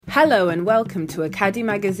Hello and welcome to Academy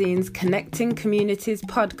Magazine's Connecting Communities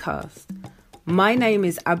podcast. My name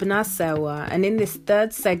is Abna Sewa, and in this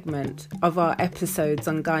third segment of our episodes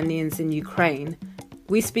on Ghanaians in Ukraine,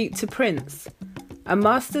 we speak to Prince, a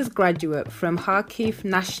master's graduate from Kharkiv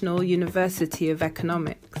National University of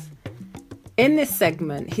Economics. In this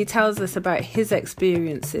segment, he tells us about his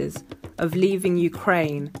experiences of leaving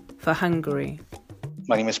Ukraine for Hungary.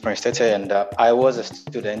 My name is Prince Tete, and I was a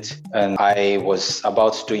student, and I was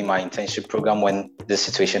about doing my internship program when this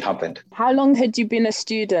situation happened. How long had you been a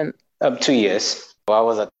student? 2 years. I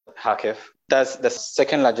was at Kharkiv. That's the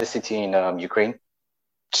second largest city in Ukraine.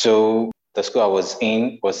 So the school I was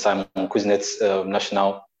in was Simon Kuznets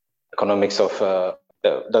National Economics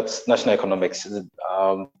that's National Economics.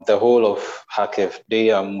 The whole of Kharkiv, they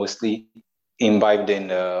are mostly imbibed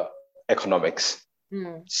in economics.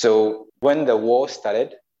 So when the war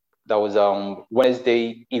started, that was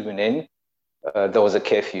Wednesday evening, there was a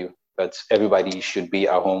curfew that everybody should be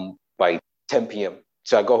at home by 10 p.m.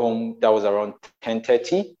 So I got home, that was around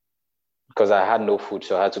 10:30 because I had no food,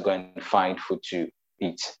 so I had to go and find food to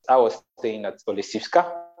eat. I was staying at Olesivska.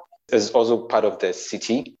 It's also part of the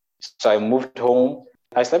city. So I moved home.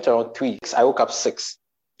 I slept around 3 weeks. I woke up 6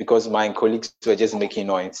 because my colleagues were just making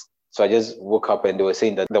noise. So I just woke up and they were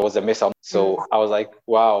saying that there was a missile. So I was like,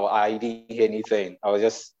 wow, I didn't hear anything. I was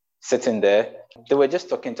just sitting there. They were just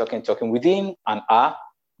talking. Within an hour,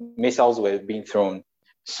 missiles were being thrown.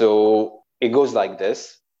 So it goes like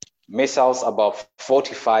this. Missiles, about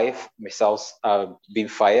 45 missiles are being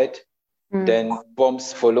fired. Then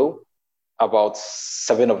bombs follow, about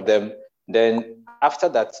 7 of them. Then after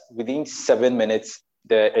that, within 7 minutes,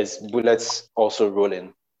 there is bullets also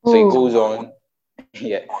rolling. So it goes on.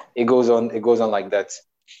 Yeah, it goes on like that.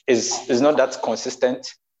 It's not that consistent.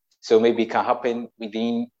 So maybe it can happen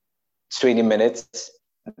within 20 minutes.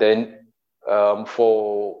 Then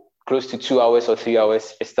for close to 2 hours or 3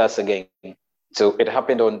 hours, it starts again. So it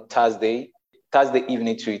happened on Thursday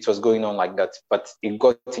evening too. It was going on like that, but it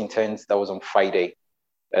got intense. That was on Friday.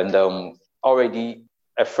 And already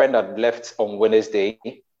a friend had left on Wednesday.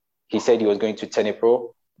 He said he was going to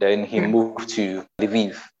Dnipro. Then he moved to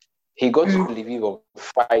Lviv. He got to Lviv on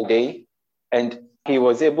Friday, and he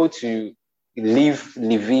was able to leave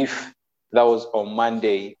Lviv. That was on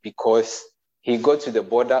Monday because he got to the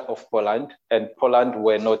border of Poland, and Poland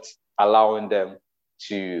were not allowing them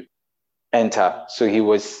to enter. So he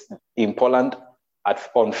was in Poland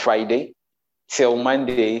on Friday. Till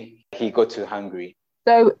Monday, he got to Hungary.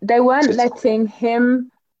 So they weren't letting him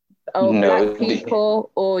or black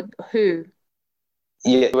people or who?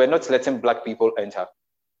 Yeah, they were not letting black people enter.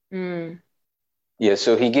 Yeah,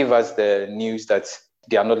 so he gave us the news that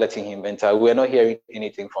they are not letting him enter. We're not hearing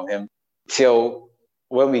anything from him till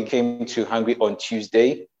when we came to Hungary on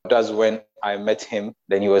Tuesday. That's when I met him.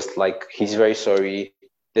 Then he was like, he's very sorry.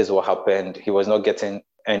 This is what happened. He was not getting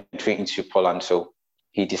entry into Poland, so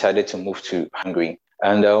he decided to move to Hungary.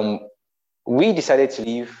 And we decided to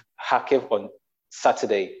leave Kharkiv on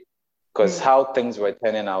Saturday because how things were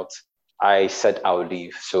turning out, I said I'll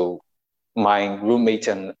leave. So my roommate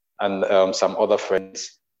and some other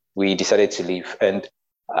friends, we decided to leave. And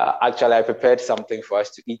actually, I prepared something for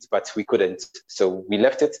us to eat, but we couldn't. So we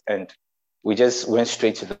left it and we just went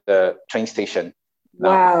straight to the train station.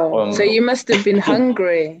 Wow. So you must have been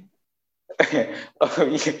hungry.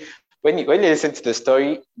 When you listen to the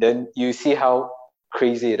story, then you see how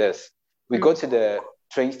crazy it is. We got to the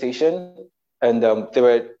train station and there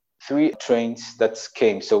were 3 trains that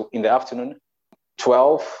came. So in the afternoon,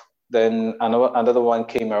 12, then another one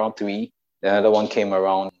came around 3, then another one came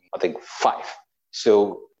around, I think, 5.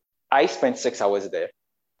 So I spent 6 hours there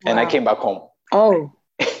and I came back home. Oh.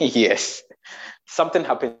 Yes. Something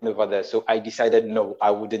happened over there. So I decided, no,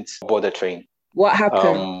 I wouldn't board the train. What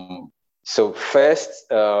happened? So first,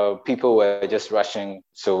 people were just rushing.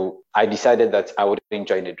 So I decided that I wouldn't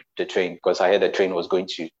join the train because I heard the train was going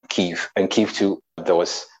to Kyiv. And Kyiv too, there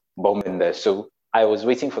was bombing there. So I was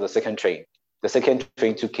waiting for the second train. The second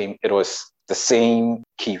train too came. It was the same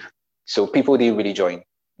Kyiv. So people didn't really join.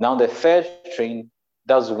 Now the third train,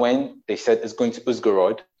 that's when they said it's going to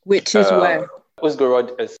Uzhgorod. Which is where?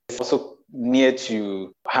 Uzhgorod is also near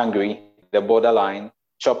to Hungary, the borderline.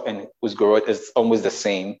 Chop and Uzhgorod is almost the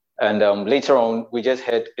same. And later on, we just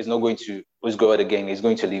heard it's not going to Uzhgorod again. It's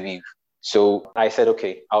going to Lviv. So I said,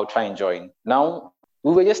 okay, I'll try and join. Now,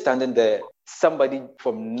 we were just standing there. Somebody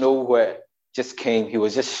from nowhere just came. He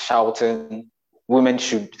was just shouting, women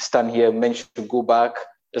should stand here, men should go back.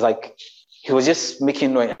 It's like he was just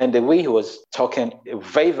making noise. And the way he was talking,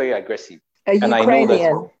 very, very aggressive. A Ukrainian? And I know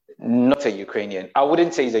that not a Ukrainian. I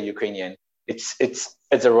wouldn't say he's a Ukrainian. It's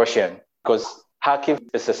a Russian because Kharkiv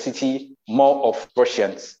is a city more of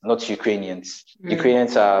Russians, not Ukrainians.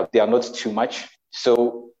 Ukrainians they are not too much.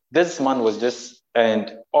 So this man was just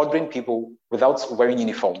ordering people without wearing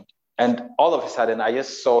uniform. And all of a sudden, I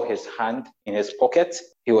just saw his hand in his pocket.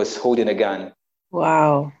 He was holding a gun.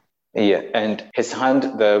 Wow. Yeah, and his hand,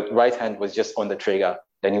 the right hand, was just on the trigger.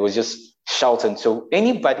 Then he was just shouting. So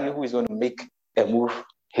anybody who is going to make a move,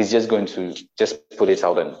 he's just going to just pull it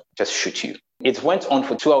out and just shoot you. It went on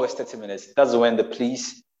for 2 hours, 30 minutes. That's when the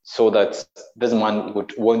police saw that this man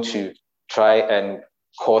would want to try and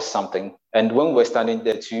cause something. And when we're standing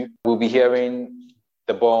there too, we'll be hearing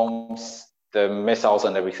the bombs, the missiles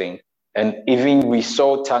and everything. And even we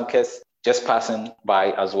saw tankers just passing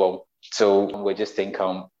by as well. So we're just staying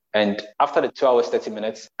calm. And after the 2 hours, 30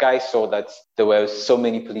 minutes, guy saw that there were so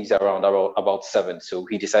many police around about 7. So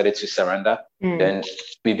he decided to surrender. Then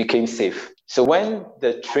we became safe. So when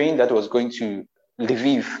the train that was going to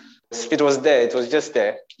Lviv, it was there, it was just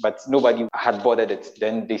there, but nobody had boarded it.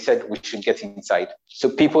 Then they said we should get inside. So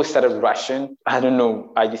people started rushing. I don't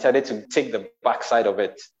know. I decided to take the backside of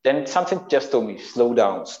it. Then something just told me, slow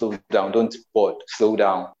down, don't board, slow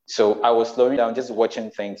down. So I was slowing down, just watching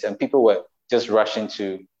things, and people were just rushing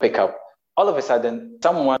to pick up. All of a sudden,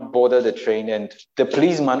 someone boarded the train, and the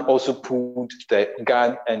policeman also pulled the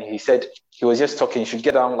gun, and he said he was just talking, you should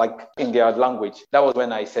get down, like in their language. That was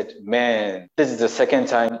when I said, man, this is the second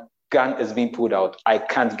time gun is being pulled out. I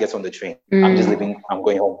can't get on the train. I'm just leaving. I'm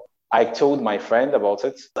going home. I told my friend about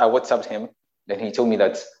it. I WhatsApped him. Then he told me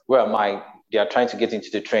that, where am I? They are trying to get into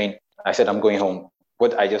the train. I said, I'm going home.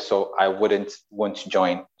 What I just saw, I wouldn't want to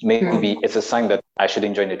join. Maybe it's a sign that I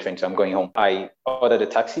shouldn't join the train, so I'm going home. I ordered a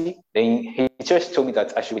taxi. Then he just told me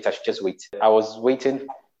that I should just wait. I was waiting.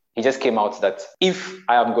 He just came out that if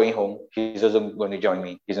I am going home, he's also going to join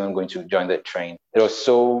me. He's not going to join the train. There was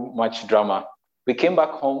so much drama. We came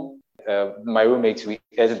back home. My roommates, we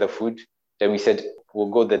ate the food. Then we said, we'll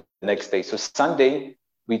go the next day. So Sunday,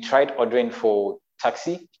 we tried ordering for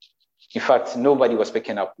taxi. In fact, nobody was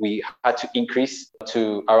picking up. We had to increase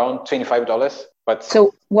to around $25. But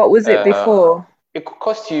so what was it before? It could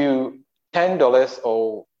cost you $10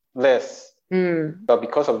 or less. But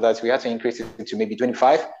because of that, we had to increase it to maybe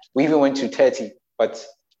 25. We even went to 30, but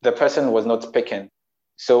the person was not picking.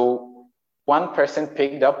 So one person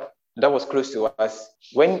picked up that was close to us.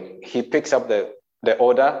 When he picks up the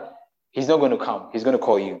order, he's not going to come. He's going to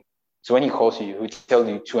call you. So when he calls you, he'll tell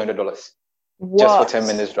you $200 just for 10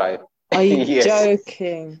 minutes drive. Are you yes.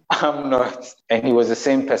 joking? I'm not. And he was the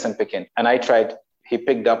same person picking. And I tried. He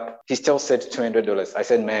picked up. He still said $200. I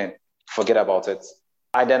said, man, forget about it.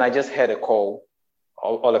 Then I just had a call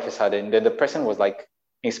all of a sudden. Then the person was like,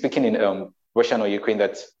 he's speaking in Russian or Ukraine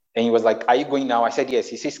and he was like, are you going now? I said, yes.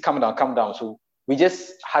 He says, come down. So we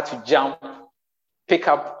just had to jump, pick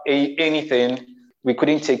up anything. We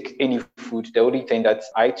couldn't take any food. The only thing that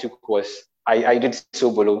I took was, I did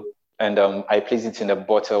Sobolo, and I placed it in a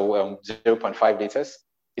bottle, 0.5 liters.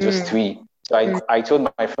 It was 3. So I told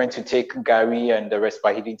my friend to take Gary and the rest,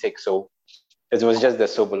 but he didn't take. So it was just the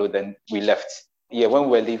Sobolo. Then we left. Yeah, when we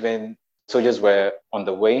were leaving, soldiers were on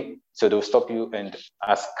the way. So they'll stop you and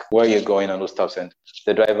ask where you're going and those stuff. And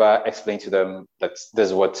the driver explained to them that this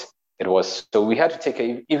is what it was. So we had to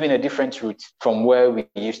take even a different route from where we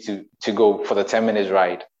used to go for the 10 minutes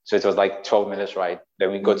ride. So it was like 12 minutes ride.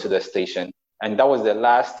 Then we got to the station. And that was the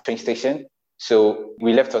last train station. So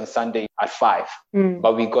we left on Sunday at 5.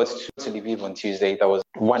 But we got to Lviv on Tuesday. That was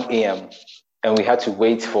 1 a.m. And we had to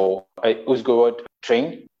wait for a Uzhgorod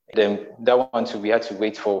train. Then that one too, we had to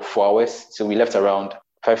wait for 4 hours. So we left around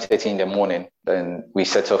 5:30 in the morning. Then we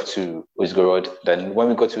set off to Uzhgorod. Then when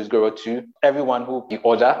we got to Uzhgorod too, everyone who you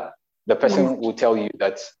order, the person will tell you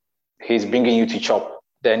that he's bringing you to Chop.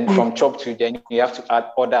 Then from Chop to then you have to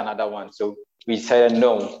order another one. So we said,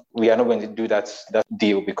 no, we are not going to do that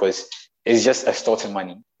deal because it's just extorting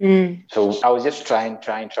money. So I was just trying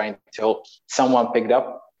till someone picked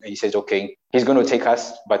up and he says, okay, he's going to take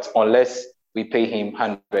us, but unless we pay him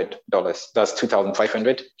 $100, that's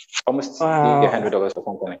 2,500, almost $100 or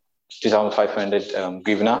something. 2,500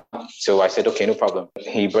 hryvnia. So I said, okay, no problem.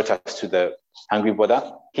 He brought us to the Hungary border.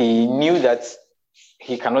 He knew that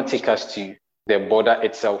he cannot take us to the border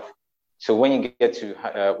itself. So when you get to,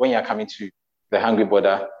 when you're coming to the Hungary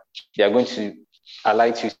border, they are going to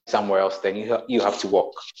alight you somewhere else. Then you have to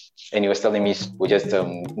walk. And he was telling me, we'll just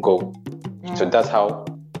go. So that's how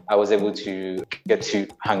I was able to get to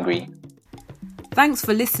Hungary. Thanks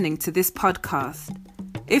for listening to this podcast.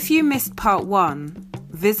 If you missed part 1,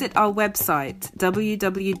 visit our website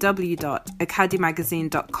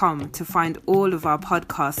www.acadimagazine.com to find all of our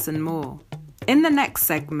podcasts and more. In the next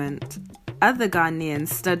segment, other Ghanaians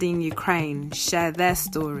studying Ukraine share their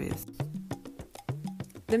stories.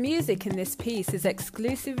 The music in this piece is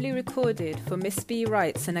exclusively recorded for Miss B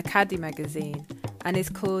Writes and Akadi magazine and is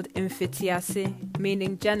called Mfitiasi,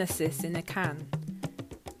 meaning Genesis in Akan.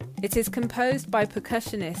 It is composed by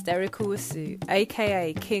percussionist Eric Owusu,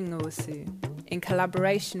 aka King Owusu, in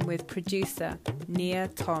collaboration with producer Nia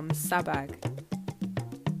Tom Sabag.